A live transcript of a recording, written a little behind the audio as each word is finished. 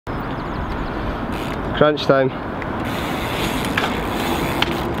Crunch time.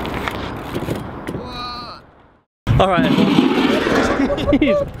 Alright everyone.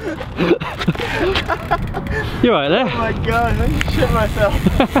 You're right there. Oh my god, I shit myself.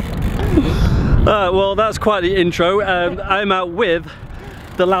 Well, that's quite the intro. I'm out with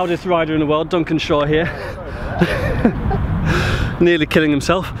the loudest rider in the world, Duncan Shaw here. Nearly killing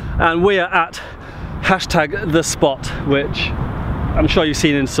himself. And we are at #the spot, which I'm sure you've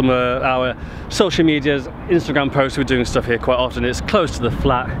seen in some of our social medias, Instagram posts. We're doing stuff here quite often. It's close to the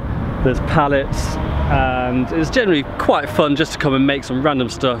flat, there's pallets, and it's generally quite fun just to come and make some random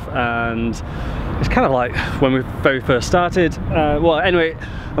stuff. And it's kind of like when we very first started. Well, anyway,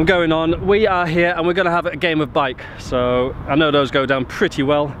 I'm going on. We are here and we're going to have a game of bike. So I know those go down pretty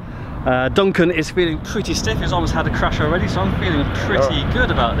well. Duncan is feeling pretty stiff. He's almost had a crash already, so I'm feeling pretty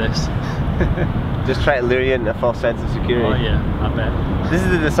good about this. Just try to lure you into a false sense of security. Oh yeah, I bet. This is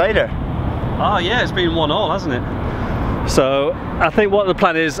the decider. Oh yeah, it's been 1-1, hasn't it? So I think what the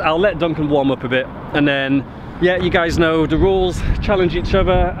plan is, I'll let Duncan warm up a bit, and then yeah, you guys know the rules, challenge each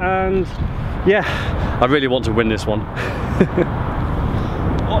other, and yeah, I really want to win this one.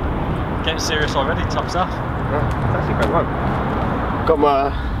 What? Getting serious already, top stuff? Yeah, it's actually quite warm. Got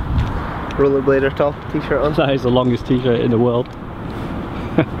my rollerblader top t-shirt on. That is the longest t-shirt in the world.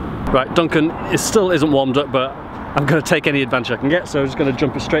 Right, Duncan still isn't warmed up, but I'm going to take any advantage I can get, so I'm just going to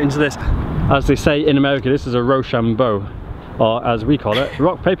jump straight into this. As they say in America, this is a Rochambeau, or as we call it,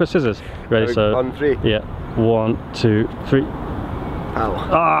 rock, paper, scissors. Ready? So on 3. Yeah, 1, 2, 3. Ow.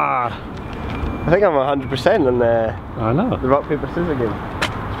 Ah! I think I'm 100% on I know. the rock, paper, scissors game.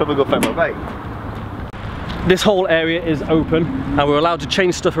 Let's probably go find my bike. This whole area is open, and we're allowed to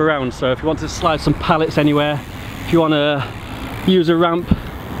change stuff around. So if you want to slide some pallets anywhere, if you want to use a ramp,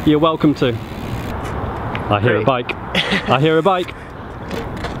 you're welcome to. I hear a bike. I hear a bike.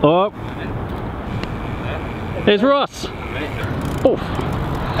 Oh, it's Ross. Oh,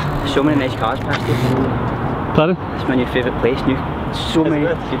 so many nice cars past you. Pardon? It's my new favourite place. So many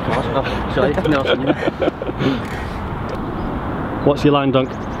good cars. Oh, sorry, no. What's your line, Dunk?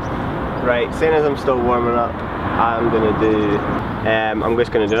 Right, seeing as I'm still warming up, I'm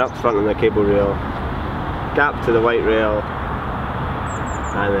just going to do an up front on the cable rail, gap to the white rail,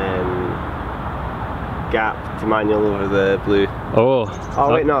 and then gap to manual over the blue. Oh.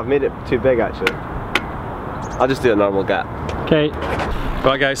 Oh wait, no, I've made it too big actually. I'll just do a normal gap. Okay.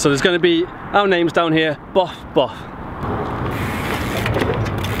 Right guys, so there's going to be our names down here. Boff, boff.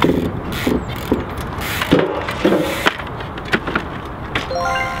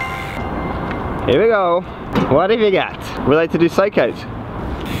 Here we go. What have you got? We like to do psych outs.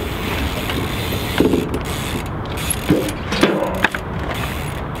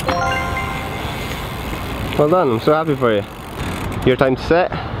 Well done, I'm so happy for you. Your time to set.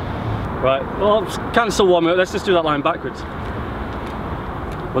 Right, well I'm kind of still warming up. Let's just do that line backwards.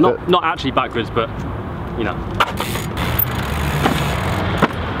 Well, not actually backwards, but you know.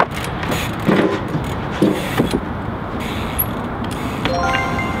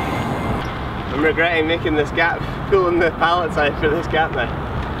 I'm regretting making this gap, pulling the pallet side for this gap now.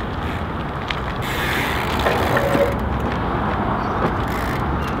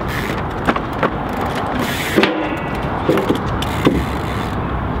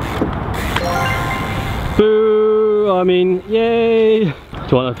 Boo! I mean, yay! Do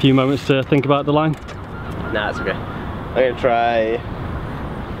you want a few moments to think about the line? Nah, it's okay. I'm gonna try.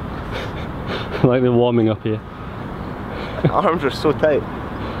 Like the warming up here. My arms are so tight.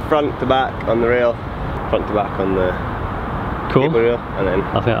 Front to back on the rail, front to back on the cable rail, and then.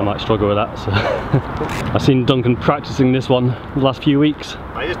 I think I might struggle with that. So. I've seen Duncan practicing this one the last few weeks.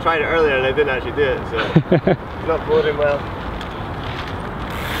 I just tried it earlier and I didn't actually do it, so it's not boding well.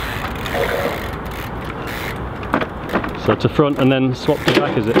 So to front and then swap to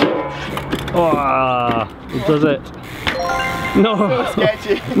back, is it? Oh, it does it. No! So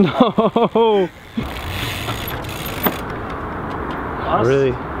sketchy. No!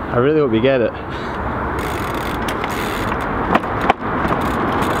 I really hope you get it.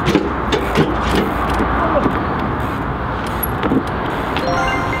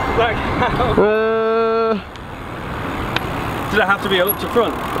 Did it have to be up to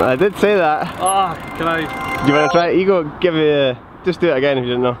front? I did say that. Ah, can I? You wanna try it? You go give me a. Just do it again if you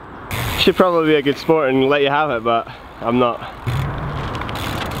didn't know. Should probably be a good sport and let you have it, but I'm not.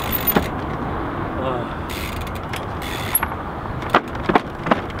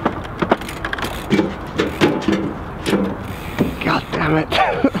 God damn it.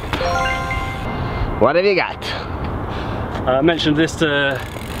 What have you got? I mentioned this to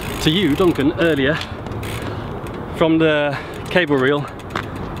you, Duncan, earlier. From the cable reel,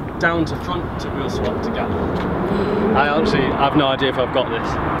 down to front to wheel swap to gap. I honestly have no idea if I've got this.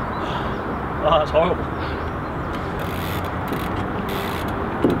 Oh, that's horrible.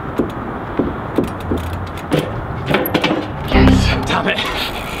 Yes! Damn it!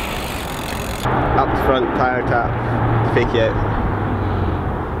 Up the front, tyre tap, fake it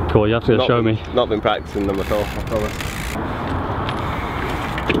out. Cool, you have to show me. Not been practicing them at all, I promise.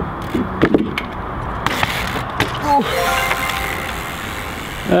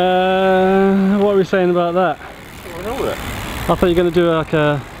 What are we saying about that? What's wrong with it? I thought you were going to do like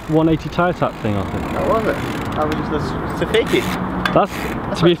a 180 tyre tap thing, I think. That was it. That was just a fakey.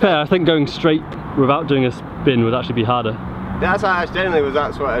 That's to be fair, I think going straight without doing a spin would actually be harder. That's what I generally was,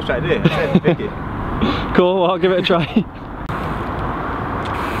 that's what I was trying to do. I said fakey. Cool, well, I'll give it a try.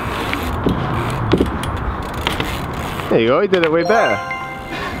 There you go, you did it way better.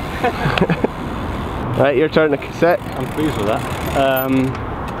 Right, your turn to set. I'm pleased with that.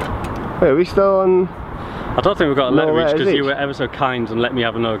 Wait, are we still on? I don't think we've got a letter each because each. you were ever so kind and let me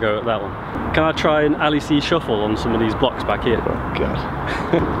have a no-go at that one. Can I try an LEC shuffle on some of these blocks back here? Oh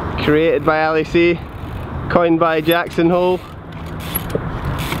god. Created by LEC, coined by Jackson Hole.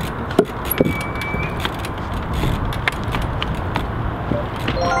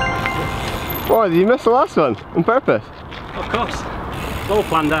 Oh, did you miss the last one on purpose? Of course, it's all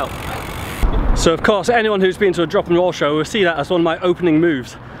planned out. So of course, anyone who's been to a drop and roll show will see that as one of my opening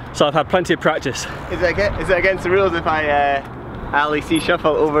moves. So I've had plenty of practice. Is it against the rules if I LEC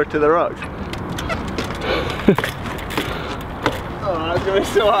shuffle over to the rocks? Oh, that's going to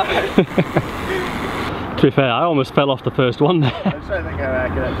be so hard. To be fair, I almost fell off the first one there. I'm trying to think how I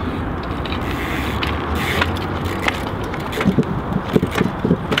can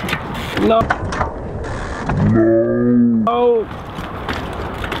No. Oh.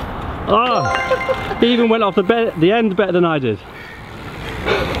 Ah. He even went off the end better than I did.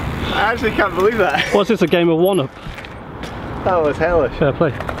 I actually can't believe that. What's this, a game of one-up? That was hellish. Fair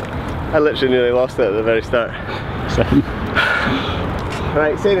play. I literally nearly lost it at the very start. Same.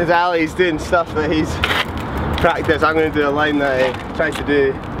 Right, seeing as Ali's doing stuff that he's practiced, I'm going to do a line that he tried to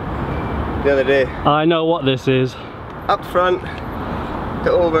do the other day. I know what this is. Up front,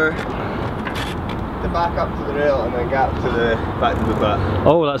 to over, to back up to the rail, and then gap to the back to the butt.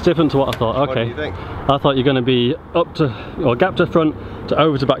 Oh, that's different to what I thought. Okay. What do you think? I thought you're going to be up to, or gap to front, to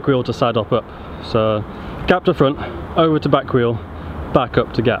over to back wheel to side up up. So gap to front, over to back wheel, back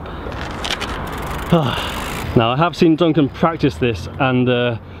up to gap. Now I have seen Duncan practice this, and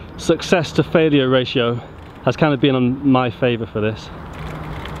the success to failure ratio has kind of been on my favour for this.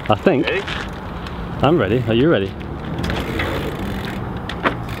 I think. Ready? I'm ready. Are you ready?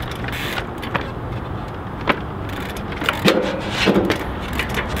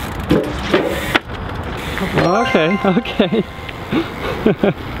 Okay, okay.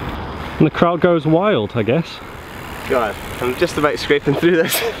 And the crowd goes wild, I guess. God, I'm just about scraping through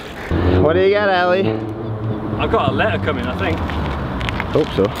this. What do you get, Ali? I've got a letter coming, I think. Hope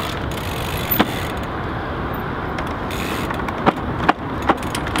so.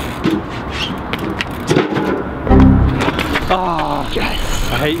 Oh,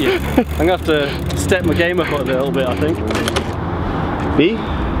 yes. I hate you. I'm gonna have to step my game up a little bit, I think. B?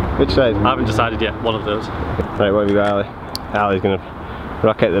 Which side? I haven't decided yet, one of those. Right, what have you got, Ali? Ali's gonna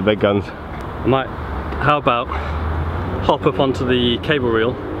rock out the big guns. I might, how about hop up onto the cable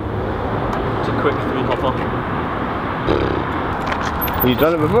reel. It's a quick 3-hop off. Have you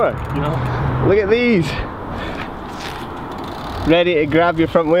done it before? No. Look at these! Ready to grab your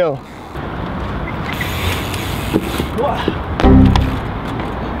front wheel. What?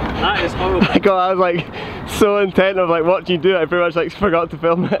 That is horrible. I was like so intent of like watching you do it, I pretty much like forgot to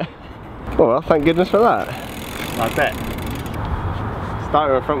film it. Oh well, thank goodness for that. I bet.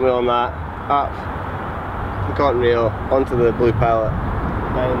 Start with a front wheel on that, up the cotton reel, onto the blue pallet,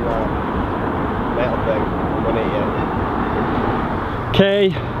 down the metal thing, 180.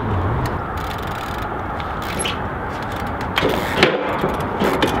 Okay.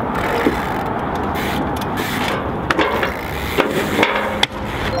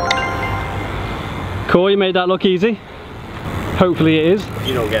 Cool, you made that look easy. Hopefully it is.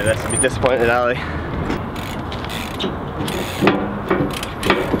 You don't get this, I'd be disappointed, Ali.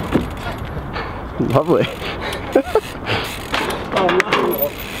 Lovely. Oh no.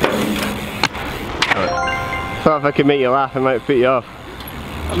 Thought if I could make you laugh, I might put you off.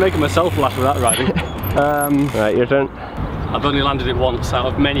 I'm making myself laugh with that riding. Right, your turn. I've only landed it once out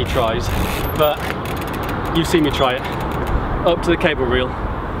of many tries, but you've seen me try it. Up to the cable reel,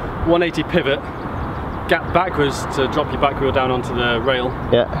 180 pivot, gap backwards to drop your back wheel down onto the rail,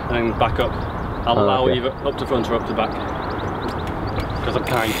 Yeah. and then back up. I'll allow okay. either up to front or up to back. because I'm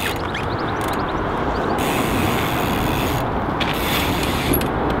kind.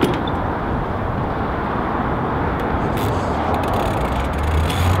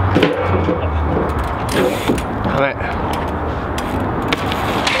 Damn it.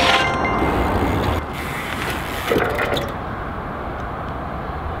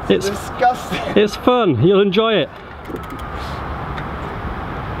 It's disgusting. It's fun. You'll enjoy it.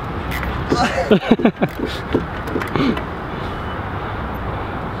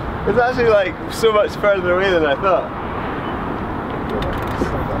 It's actually like so much further away than I thought.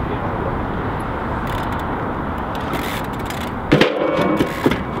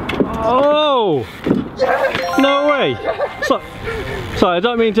 Oh! No way! Sorry, I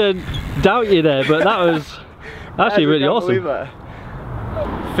don't mean to doubt you there, but that was actually really awesome.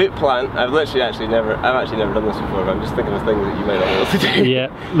 Foot plant. I've actually never done this before, but I'm just thinking of things that you might not be able to do. Yeah,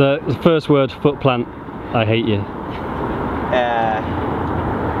 the first word, foot plant. I hate you.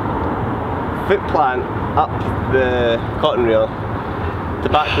 Foot plant up the cotton reel, the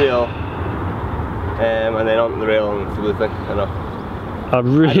back wheel, and then onto the rail and the blue thing. I know. I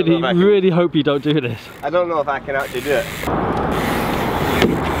really hope you don't do this. I don't know if I can actually do it.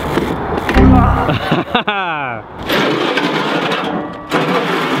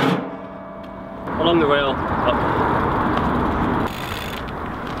 Along the rail, up.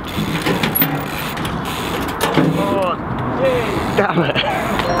 Oh, damn it.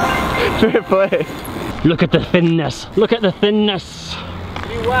 Fair play. Look at the thinness. Look at the thinness.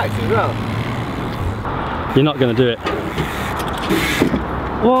 You whacked as well. You're not going to do it.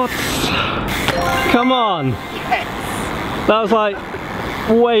 What? Come on. Yes. That was like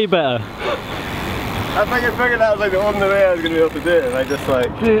way better. I figured that was like the only way I was going to be able to do it, and I just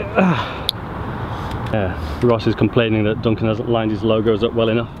like... Yeah, Ross is complaining that Duncan hasn't lined his logos up well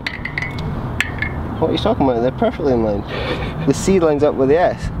enough. What are you talking about? They're perfectly in line. The C lines up with the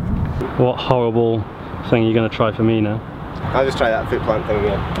S. What horrible thing are you going to try for me now? I'll just try that foot plant thing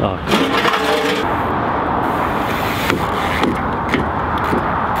again. Oh.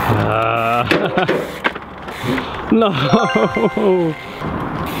 No!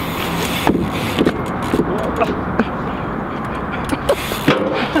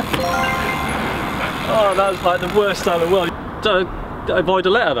 Oh, that was like the worst style in the world. Did I avoid a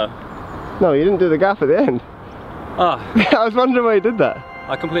letter though? No, you didn't do the gap at the end. Ah. I was wondering why you did that.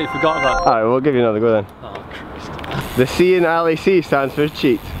 I completely forgot that. Alright, we'll give you another go then. Oh, Christ. The C in LAC stands for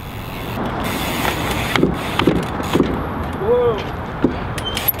cheat. Whoa!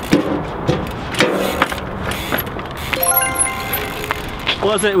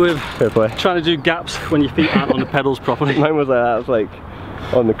 What is it with Fair play. trying to do gaps when your feet aren't on the pedals properly? Mine was like that, it was like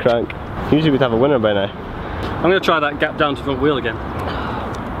on the crank. Usually we'd have a winner by now. I'm going to try that gap down to front wheel again.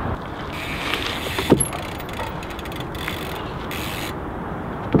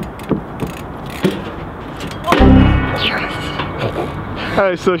 I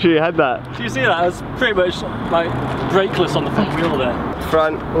was so sure you had that. Do you see that? It's pretty much like brakeless on the front wheel there.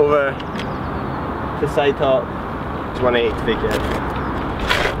 Front, over, to side top, to 180 to fake it.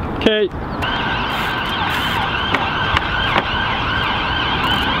 Okay.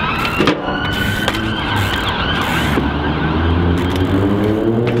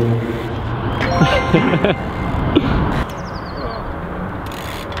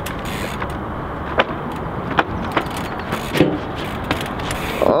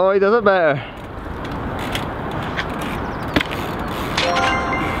 Oh, he does it better.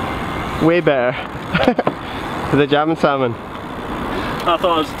 Way better. To the jam and salmon. I thought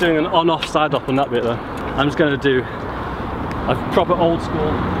I was doing an on-off side up on that bit though. I'm just going to do a proper old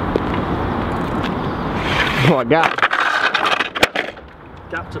school. What a gap.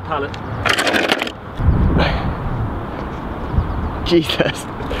 Gap to pallet. Jesus.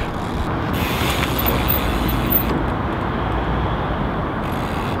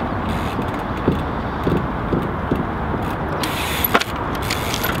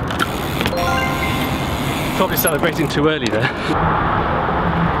 Probably celebrating too early there.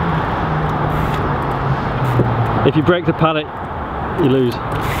 If you break the pallet, you lose.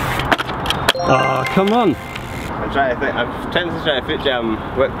 Oh, come on. I'm tempted to try a foot jam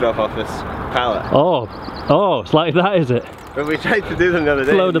whip drop off this pallet. Oh, it's like that, is it? But we tried to do them the other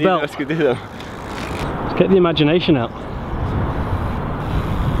day. Flow the Neither belt. of us could do them. Let's get the imagination out.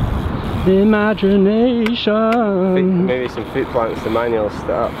 Imagination. Maybe some foot plants to manual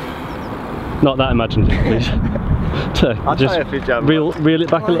stuff. Not that imaginative, please. I'll Just try a foot jam. reel it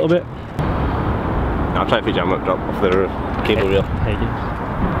back a little bit. I'll try a foot jam whip drop off the roof. Cable reel. There you go.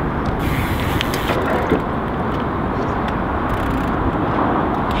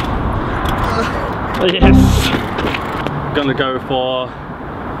 Yes! gonna go for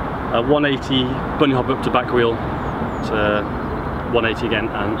a 180 bunny hop up to back wheel to 180 again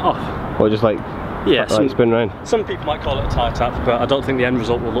and off. Or just like, yeah, spin round. Some people might call it a tyre tap, but I don't think the end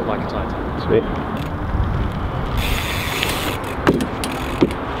result will look like a tyre tap. Sweet.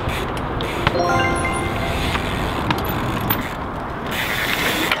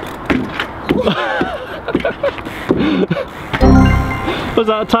 Was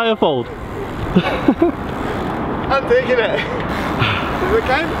that a tyre fold? I'm taking it. Does it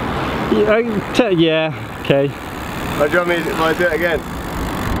count? Yeah, okay. Or do you want me to do it again?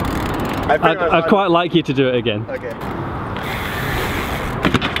 I'd quite like you to do it again. Okay.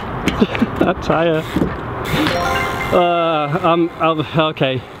 That tyre.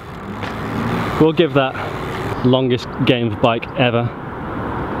 Okay. We'll give that longest game of bike ever.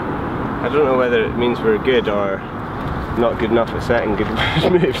 I don't know whether it means we're good or not good enough at setting good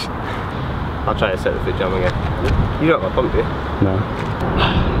moves. I'll try to set the foot jam again. You got my pump, do you? No.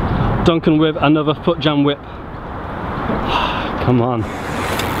 Duncan with another foot jam whip. Come on.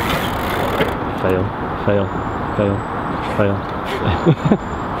 Fail, fail, fail, fail.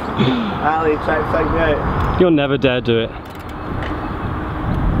 Ali, try to take me out. You'll never dare do it.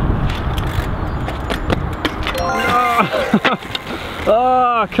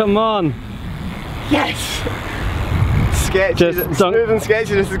 Oh, come on. Yes! Sketchy, smooth and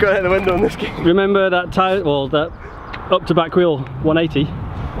sketchiness has gone out the window in this game. Remember that tyre, well, that up to back wheel 180? You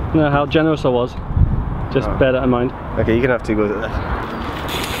know how generous I was? Just bear that in mind. Okay, you can have 2 goes at this.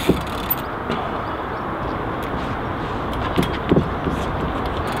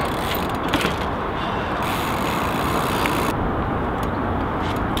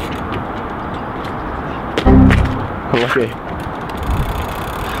 Unlucky.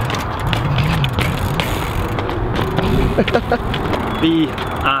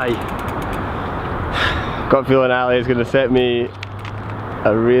 B.I. Got a feeling Ali is going to set me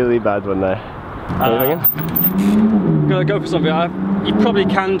a really bad one now. I'm gonna go for something you probably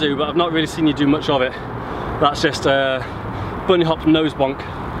can do, but I've not really seen you do much of it. That's just a bunny hop nose bonk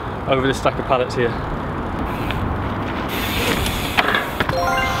over this stack of pallets here.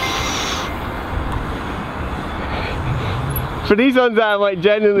 For these ones that I'm like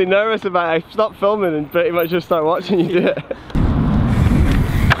genuinely nervous about, I stop filming and pretty much just start watching you do it.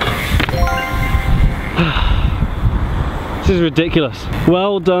 This is ridiculous.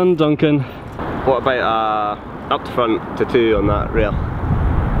 Well done, Duncan. What about up to front to 2 on that rail?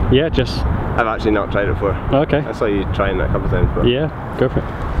 Yeah, just... I've actually not tried it before. Okay. I saw you trying that a couple of times before. Yeah, go for it.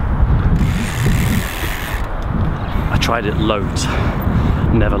 I tried it loads.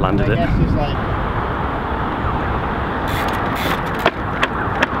 Never landed it.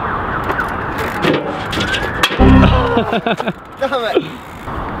 Damn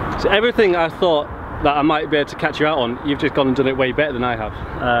it! So everything I thought that I might be able to catch you out on, you've just gone and done it way better than I have.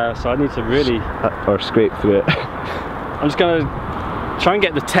 So I need to really... Or scrape through it. I'm just going to try and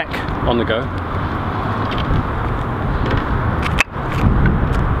get the tech on the go.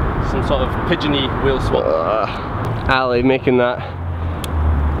 Some sort of pigeony wheel swap. Ali making that.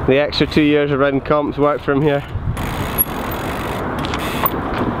 The extra 2 years of riding comps work for him here.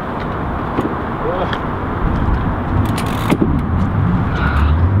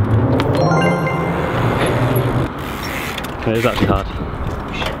 It is actually hard.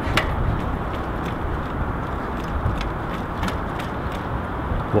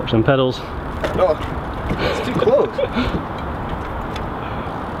 Watch them pedals. No, it's too close.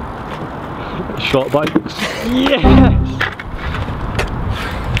 Short bikes. Yes!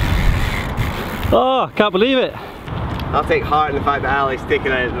 Oh, can't believe it. I'll take heart in the fact that Ali's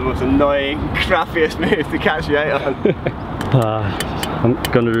taken out the most annoying, crappiest move to catch you out on. I'm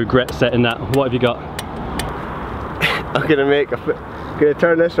going to regret setting that. What have you got? I'm gonna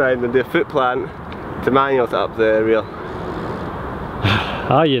turn this round and do a foot plant to manual to up the reel.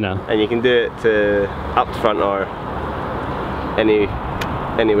 Are you now? And you can do it to up to front or any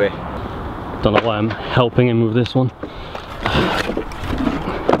way. Don't know why I'm helping him with this one.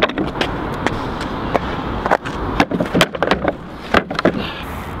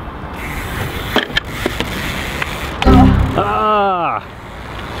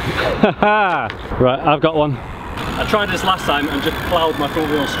 Ah! Right, I've got one. I tried this last time and just ploughed my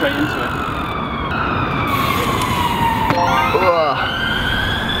front wheel straight into it.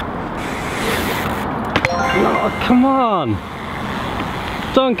 Oh, come on!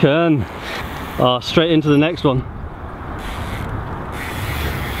 Duncan! Oh, straight into the next one.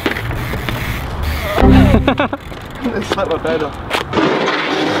 Slap my pedal.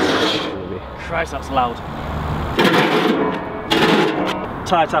 Christ, that's loud.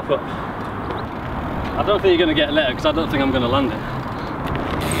 Tyre tap up. I don't think you're going to get a letter because I don't think I'm going to land it.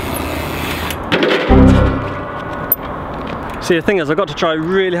 See, the thing is, I've got to try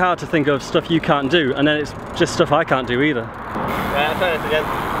really hard to think of stuff you can't do, and then it's just stuff I can't do either. Right, I'll try this again.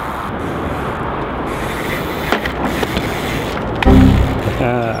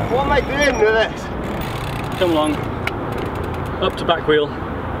 What am I doing with this? Come along, up to back wheel,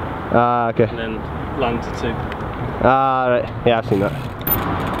 Ah, okay. and then land to 2. Ah, right. Yeah, I've seen that.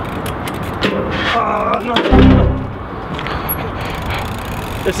 Oh, no.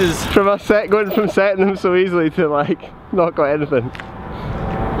 This is Going from setting them so easily to like not got anything.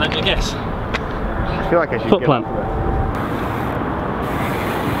 Let me guess. I feel like I should Foot give plant. up on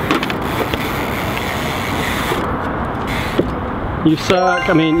You suck.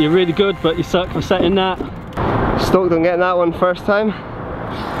 I mean, you're really good, but you suck for setting that. this. Stoked on getting that one first time.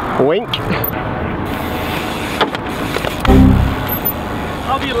 Wink.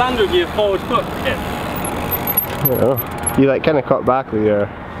 How do you land with your forward foot in? I don't know. You like kind of cut back with your.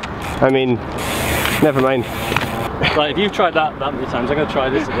 I mean, never mind. Like, if you've tried that many times, I'm going to try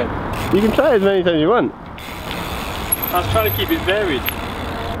this again. You can try as many times as you want. I was trying to keep it varied.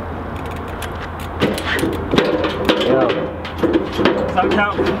 Yeah. Does that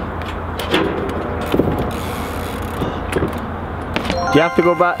count? Do you have to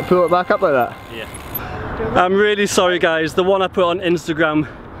go back, pull it back up like that? Yeah. I'm really sorry guys, the one I put on Instagram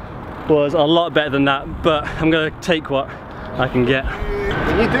was a lot better than that, but I'm going to take what I can get.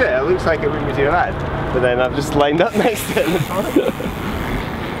 When you do it, it looks like it wouldn't be too bad. But then I've just lined up next to it.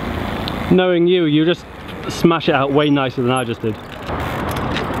 Knowing you, you just smash it out way nicer than I just did.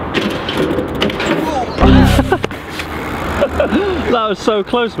 That was so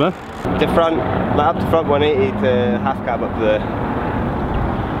close, man. The front, up to front 180 to half cab up the.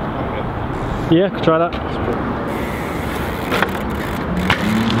 Yeah, could try that.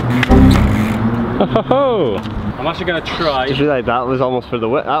 Oh, I'm actually going to try. Just realised that was almost for the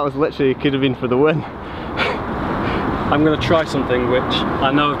win. That was literally, could have been for the win. I'm going to try something which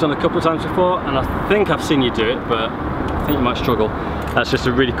I know I've done a couple of times before, and I think I've seen you do it, but I think you might struggle. That's just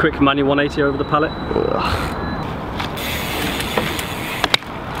a really quick manual 180 over the pallet. Ugh.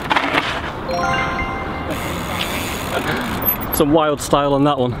 Some wild style on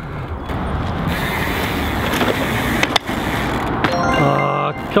that one.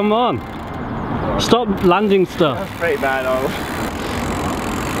 Oh, come on. Stop landing stuff. That's pretty bad, all.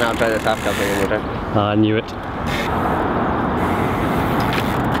 Now I'll try this half cab thing one more time. I knew it.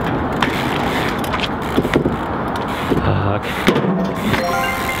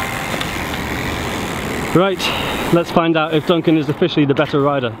 Right, let's find out if Duncan is officially the better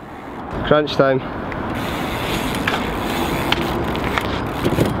rider. Crunch time.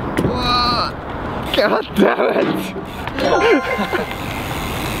 God damn it!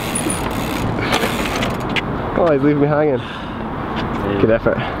 Oh, he's leaving me hanging. Good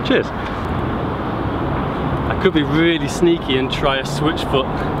effort. Cheers. I could be really sneaky and try a switch foot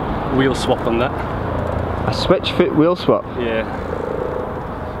wheel swap on that. A switch foot wheel swap? Yeah.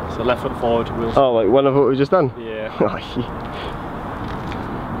 So left foot forward, wheel swap. Oh, like one of what we just done? Yeah.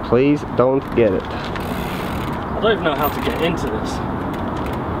 Please don't get it. I don't even know how to get into this.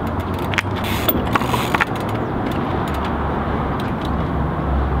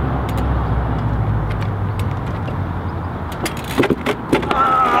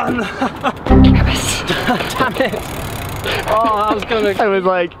 Damn it! Oh, I was gonna. I was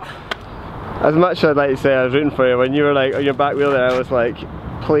like, as much as I'd like to say I was rooting for you, when you were like on your back wheel there, I was like,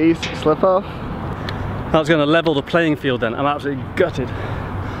 please slip off. I was gonna level the playing field then. I'm absolutely gutted.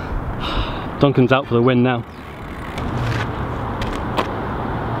 Duncan's out for the win now.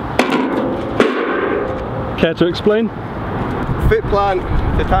 Care to explain? Foot plant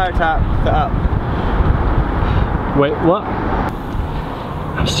to tire tap to up. Wait, what?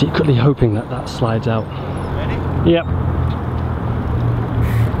 I'm secretly hoping that that slides out. Ready? Yep.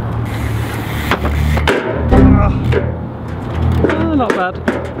 Oh, not bad. Should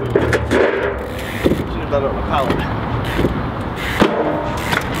have done it on a pallet.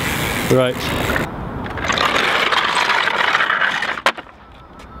 Right.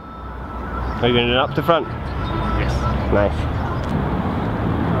 Are you going to do it up to front? Yes. Nice.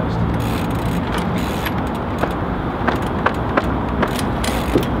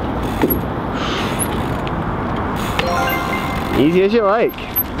 Easy as you like.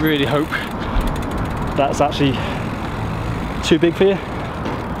 Really hope that's actually too big for you.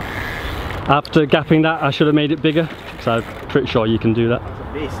 After gapping that, I should have made it bigger, because I'm pretty sure you can do that. It's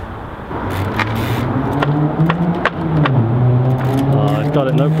a beast. Oh, I've got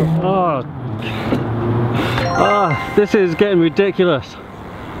it, no problem. Oh. Ah, this is getting ridiculous.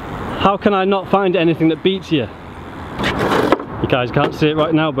 How can I not find anything that beats you? You guys can't see it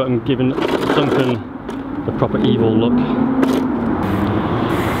right now, but I'm giving Duncan the proper evil look.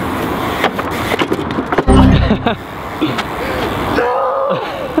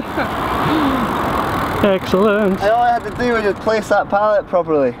 Excellent. All I had to do was just place that pallet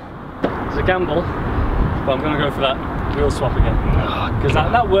properly. It's a gamble, but I'm going to go for that wheel swap again. Because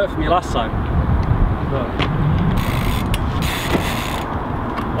that worked for me last time.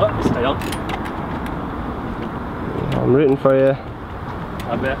 What? Stay on. I'm rooting for you.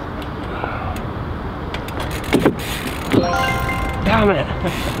 I bet. Damn it!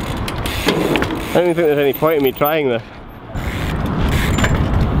 I don't even think there's any point in me trying this.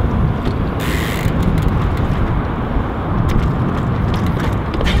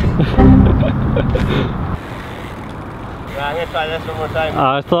 Right, I'm going to try this one more time.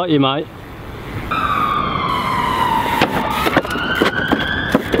 I thought you might.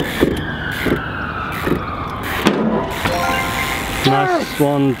 Nice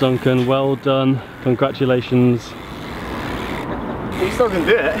one, Duncan. Well done. Congratulations. You still can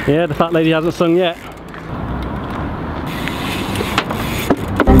do it. Yeah, the fat lady hasn't sung yet.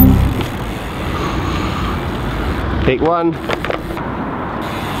 Take one.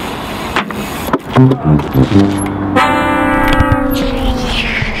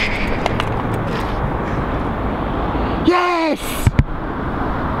 Yes!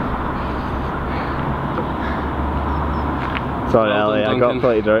 Sorry, Well Ellie, done,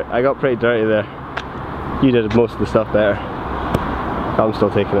 I got pretty dirty there. You did most of the stuff better. I'm still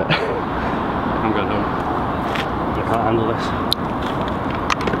taking it. I'm going home. I can't handle this.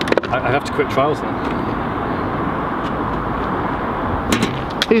 I have to quit trials now.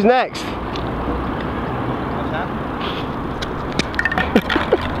 Who's next?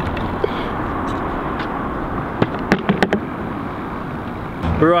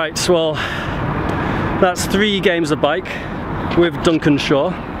 Right, well, that's 3 games of bike with Duncan Shaw.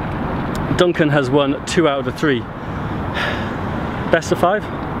 Duncan has won 2 out of the 3. Best of 5?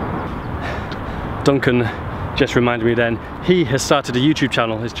 Duncan just reminded me then, he has started a YouTube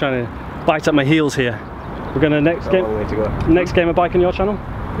channel. He's trying to bite at my heels here. We're going to next game of bike on your channel?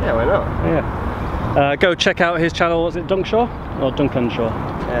 Yeah, why not? Yeah. Go check out his channel. Was it Dunk Shaw or Duncan Shaw?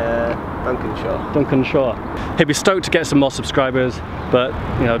 Duncan Shaw. Duncan Shaw. He'll be stoked to get some more subscribers, but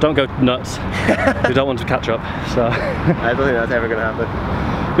you know, don't go nuts. We don't want to catch up. So I don't think that's ever going to happen.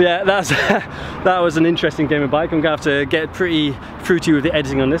 But yeah, that was an interesting game of bike. I'm gonna have to get pretty fruity with the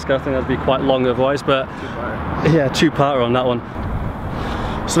editing on this, because I think that'd be quite long otherwise. But yeah, 2-parter on that one.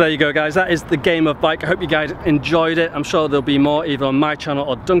 So there you go, guys. That is the game of bike. I hope you guys enjoyed it. I'm sure there'll be more either on my channel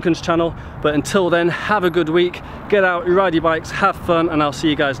or Duncan's channel. But until then, have a good week. Get out, ride your bikes, have fun, and I'll see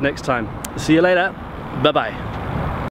you guys next time. See you later. Bye bye.